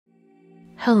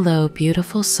Hello,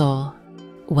 beautiful soul.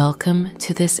 Welcome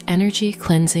to this energy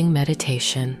cleansing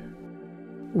meditation.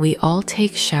 We all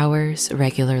take showers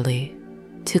regularly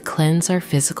to cleanse our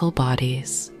physical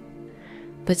bodies,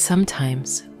 but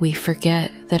sometimes we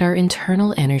forget that our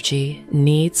internal energy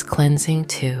needs cleansing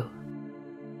too.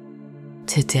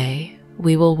 Today,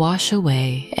 we will wash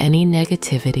away any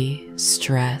negativity,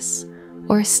 stress,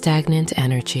 or stagnant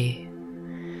energy,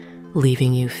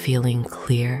 leaving you feeling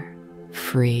clear,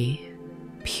 free,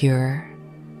 pure,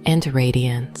 and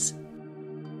radiant.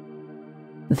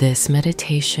 This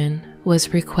meditation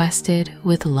was requested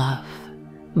with love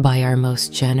by our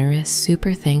most generous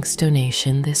super thanks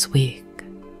donation this week.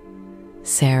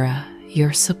 Sarah,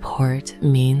 your support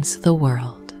means the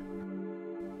world.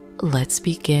 Let's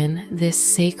begin this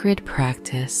sacred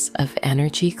practice of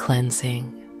energy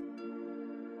cleansing.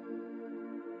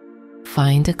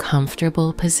 Find a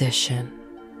comfortable position,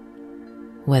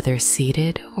 whether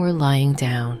seated or lying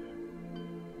down.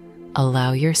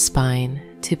 Allow your spine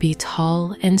to be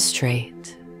tall and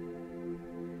straight.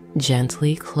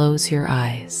 Gently close your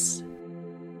eyes.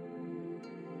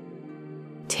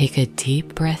 Take a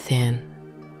deep breath in,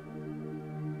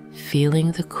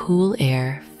 feeling the cool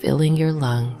air filling your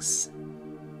lungs.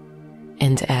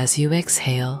 And as you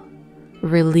exhale,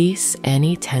 release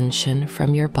any tension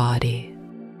from your body.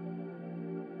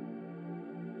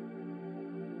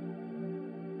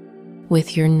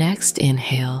 With your next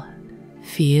inhale,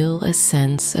 feel a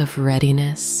sense of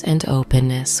readiness and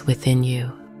openness within you.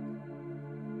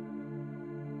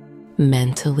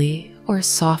 Mentally or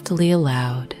softly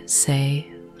aloud, say,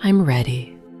 "I'm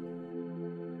ready."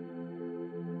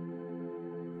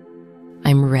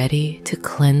 I'm ready to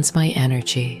cleanse my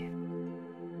energy.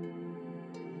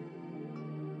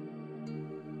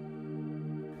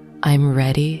 I'm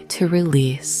ready to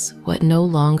release what no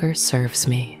longer serves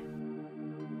me.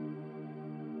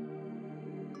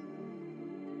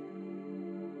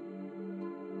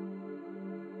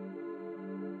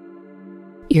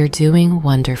 You're doing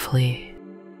wonderfully.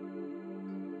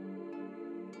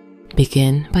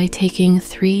 Begin by taking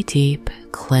 3 deep,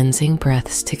 cleansing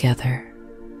breaths together.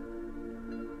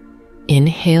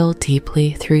 Inhale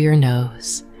deeply through your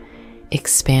nose,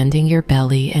 expanding your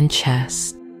belly and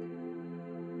chest.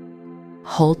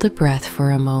 Hold the breath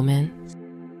for a moment,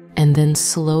 and then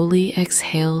slowly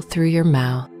exhale through your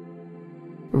mouth,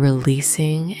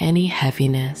 releasing any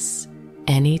heaviness,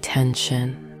 any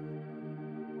tension.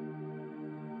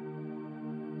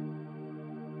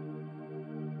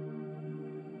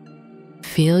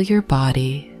 Feel your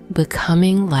body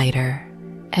becoming lighter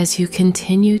as you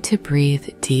continue to breathe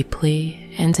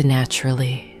deeply and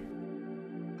naturally.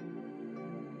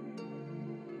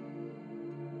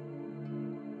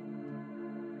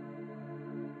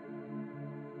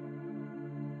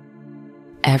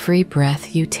 Every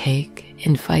breath you take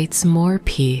invites more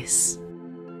peace,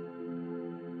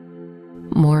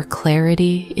 more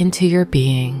clarity into your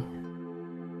being.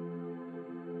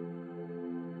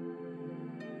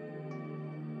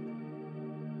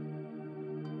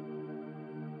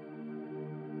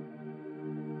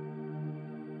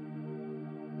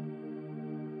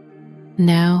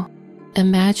 Now,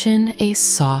 imagine a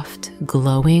soft,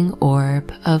 glowing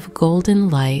orb of golden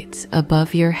light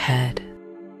above your head.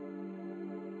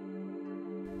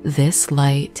 This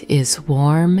light is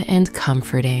warm and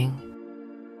comforting,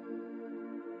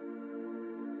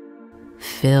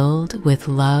 filled with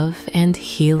love and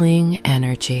healing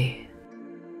energy.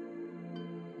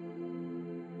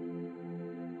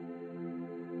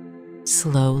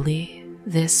 Slowly,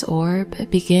 this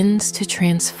orb begins to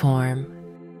transform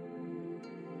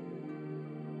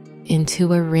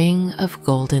into a ring of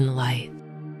golden light,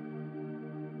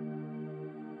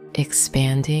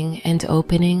 expanding and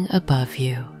opening above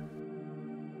you.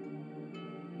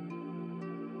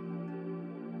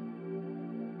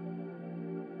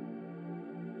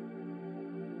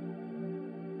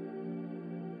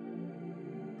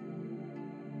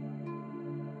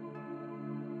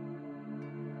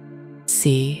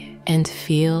 See and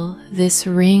feel this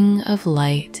ring of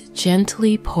light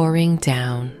gently pouring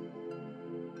down,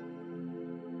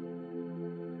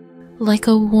 like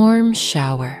a warm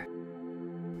shower,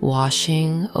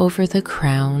 washing over the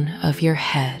crown of your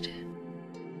head.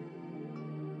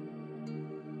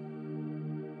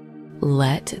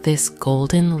 Let this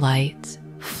golden light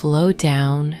flow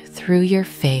down through your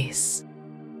face,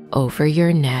 over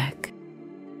your neck,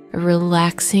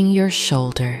 relaxing your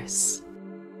shoulders.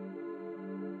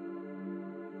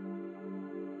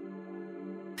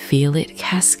 Feel it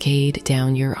cascade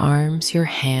down your arms, your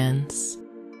hands,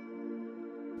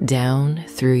 down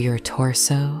through your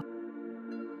torso,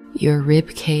 your rib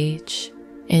cage,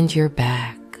 and your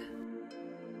back.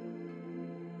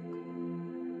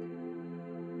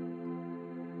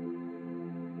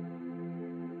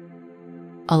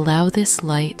 allow this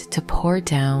light to pour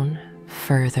down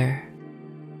further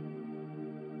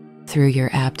through your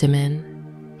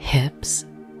abdomen, hips,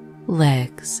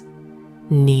 legs,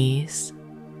 knees,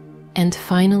 and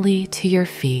finally to your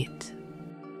feet.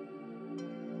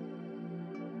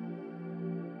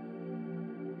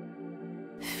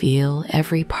 Feel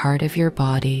every part of your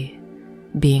body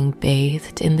being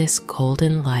bathed in this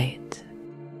golden light.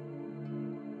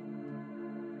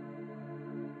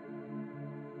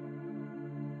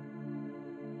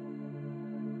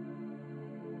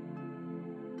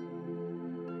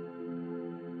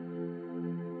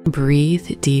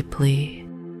 Breathe deeply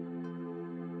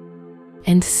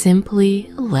and simply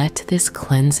let this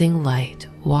cleansing light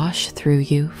wash through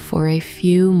you for a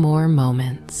few more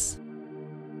moments.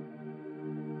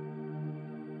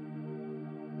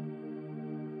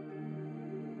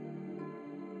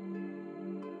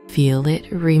 Feel it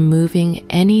removing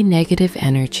any negative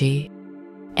energy,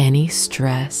 any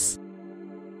stress,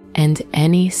 and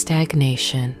any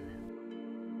stagnation.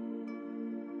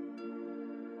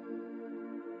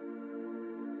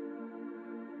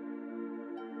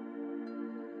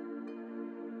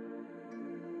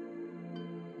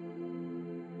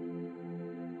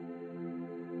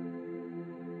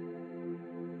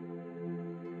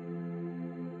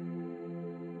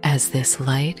 As this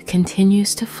light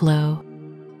continues to flow,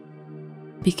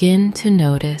 begin to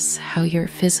notice how your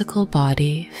physical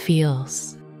body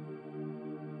feels.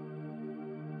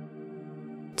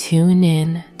 Tune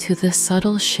in to the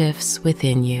subtle shifts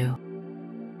within you.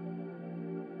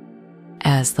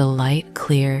 As the light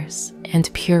clears and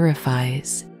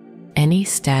purifies any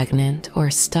stagnant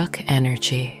or stuck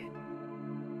energy.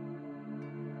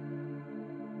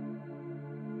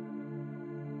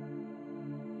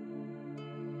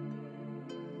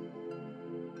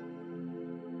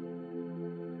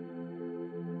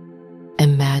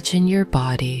 Imagine your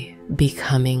body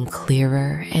becoming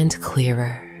clearer and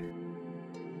clearer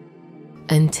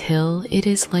until it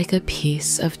is like a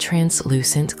piece of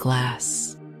translucent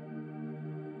glass,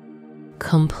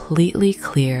 completely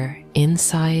clear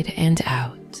inside and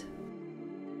out.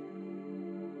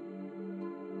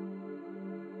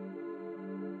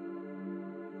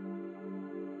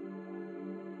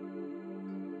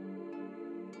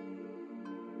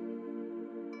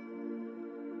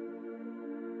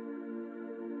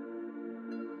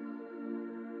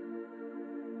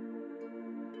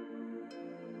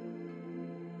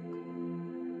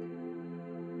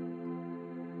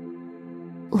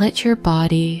 Let your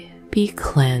body be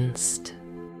cleansed,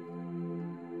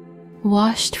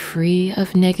 washed free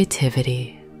of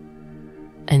negativity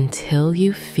until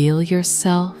you feel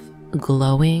yourself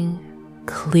glowing,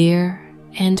 clear,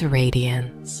 and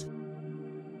radiant.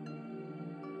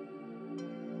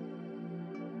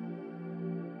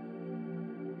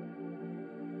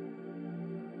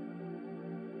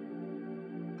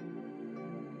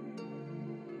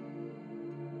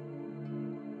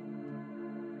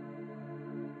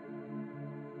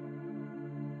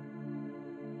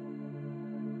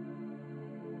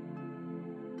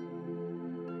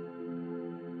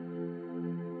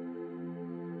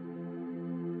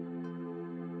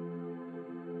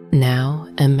 Now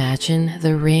imagine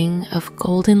the ring of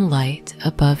golden light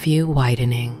above you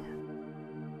widening.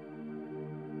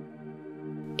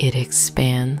 It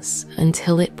expands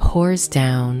until it pours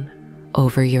down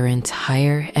over your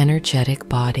entire energetic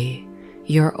body,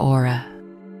 your aura.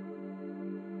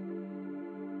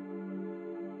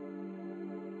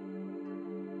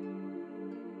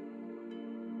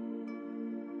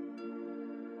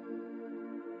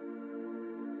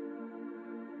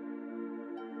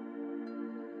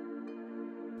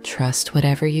 Trust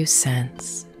whatever you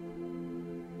sense.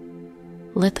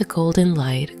 Let the golden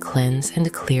light cleanse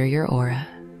and clear your aura,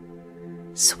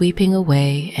 sweeping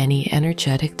away any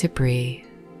energetic debris,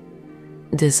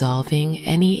 dissolving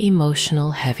any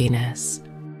emotional heaviness.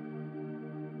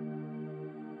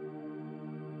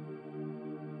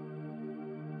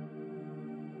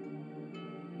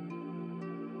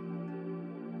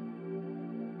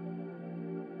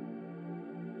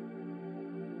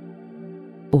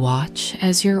 Watch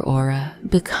as your aura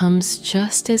becomes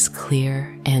just as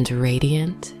clear and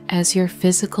radiant as your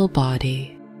physical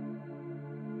body,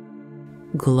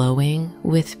 glowing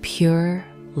with pure,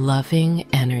 loving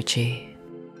energy.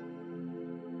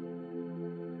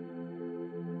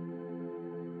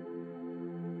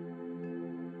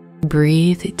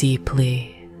 Breathe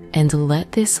deeply and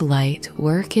let this light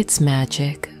work its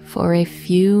magic for a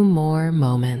few more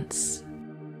moments.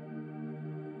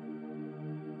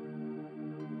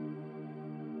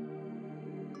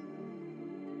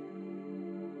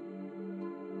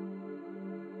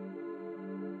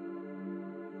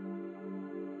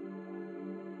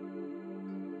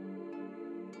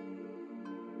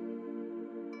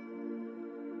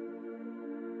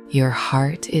 Your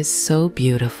heart is so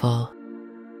beautiful,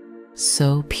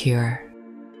 so pure.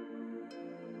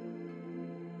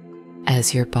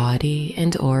 As your body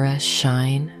and aura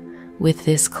shine with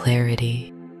this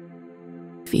clarity,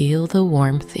 feel the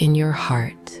warmth in your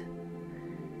heart.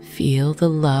 Feel the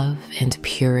love and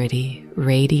purity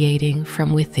radiating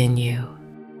from within you.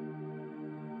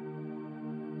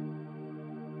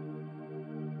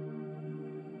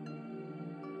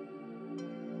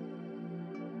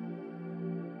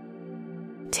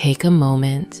 Take a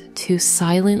moment to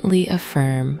silently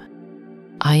affirm,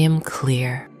 I am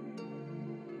clear.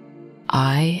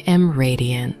 I am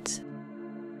radiant.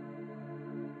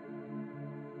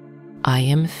 I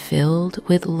am filled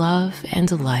with love and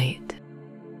light.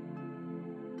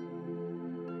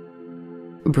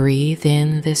 Breathe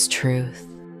in this truth.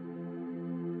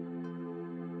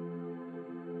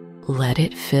 Let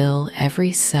it fill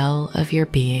every cell of your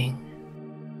being.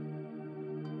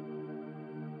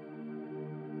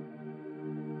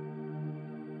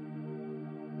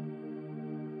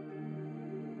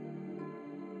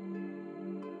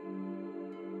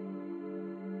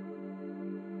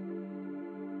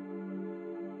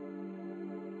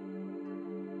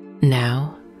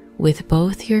 Now, with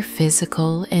both your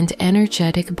physical and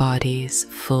energetic bodies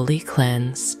fully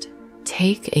cleansed,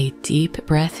 take a deep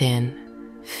breath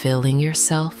in, filling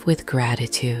yourself with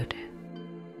gratitude.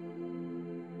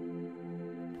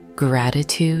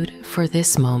 Gratitude for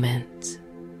this moment,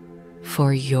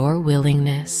 for your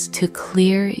willingness to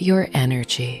clear your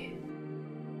energy.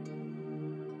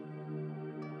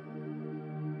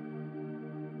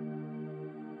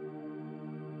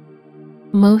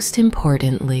 Most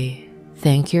importantly,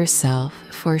 thank yourself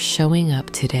for showing up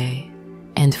today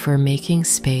and for making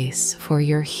space for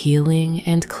your healing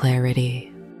and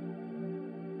clarity.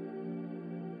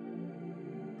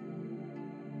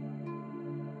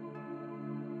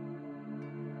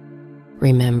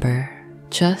 Remember,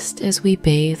 just as we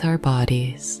bathe our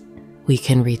bodies, we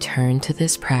can return to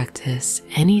this practice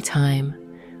anytime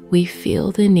we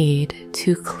feel the need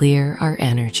to clear our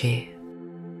energy.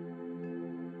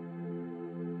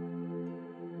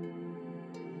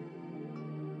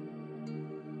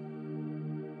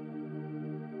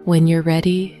 When you're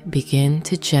ready, begin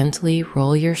to gently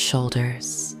roll your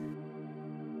shoulders,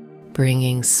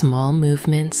 bringing small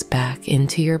movements back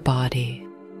into your body.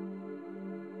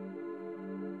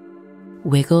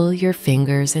 Wiggle your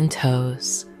fingers and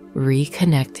toes,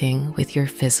 reconnecting with your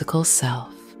physical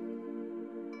self.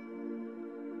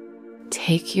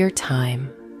 Take your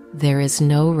time. There is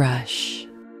no rush.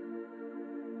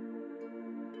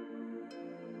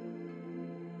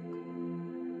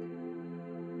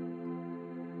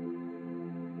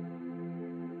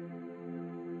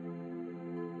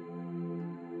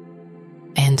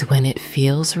 And when it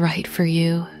feels right for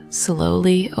you,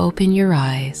 slowly open your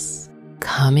eyes,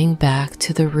 coming back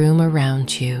to the room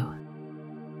around you,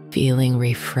 feeling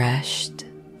refreshed,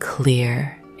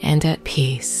 clear, and at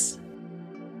peace.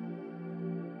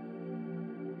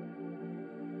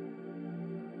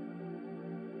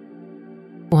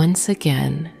 Once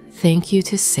again, thank you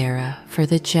to Sarah for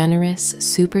the generous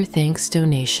Super Thanks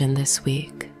donation this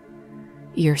week.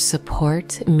 Your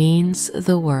support means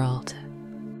the world.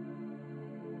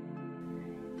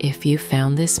 If you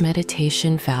found this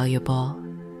meditation valuable,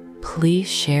 please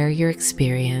share your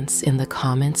experience in the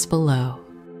comments below.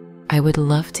 I would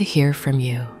love to hear from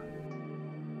you.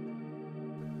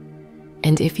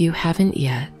 And if you haven't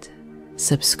yet,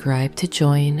 subscribe to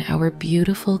join our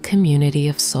beautiful community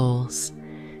of souls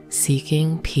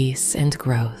seeking peace and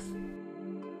growth.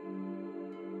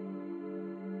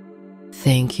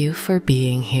 Thank you for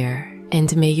being here,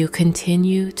 and may you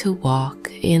continue to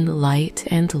walk in light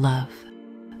and love.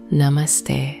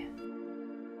 Namaste.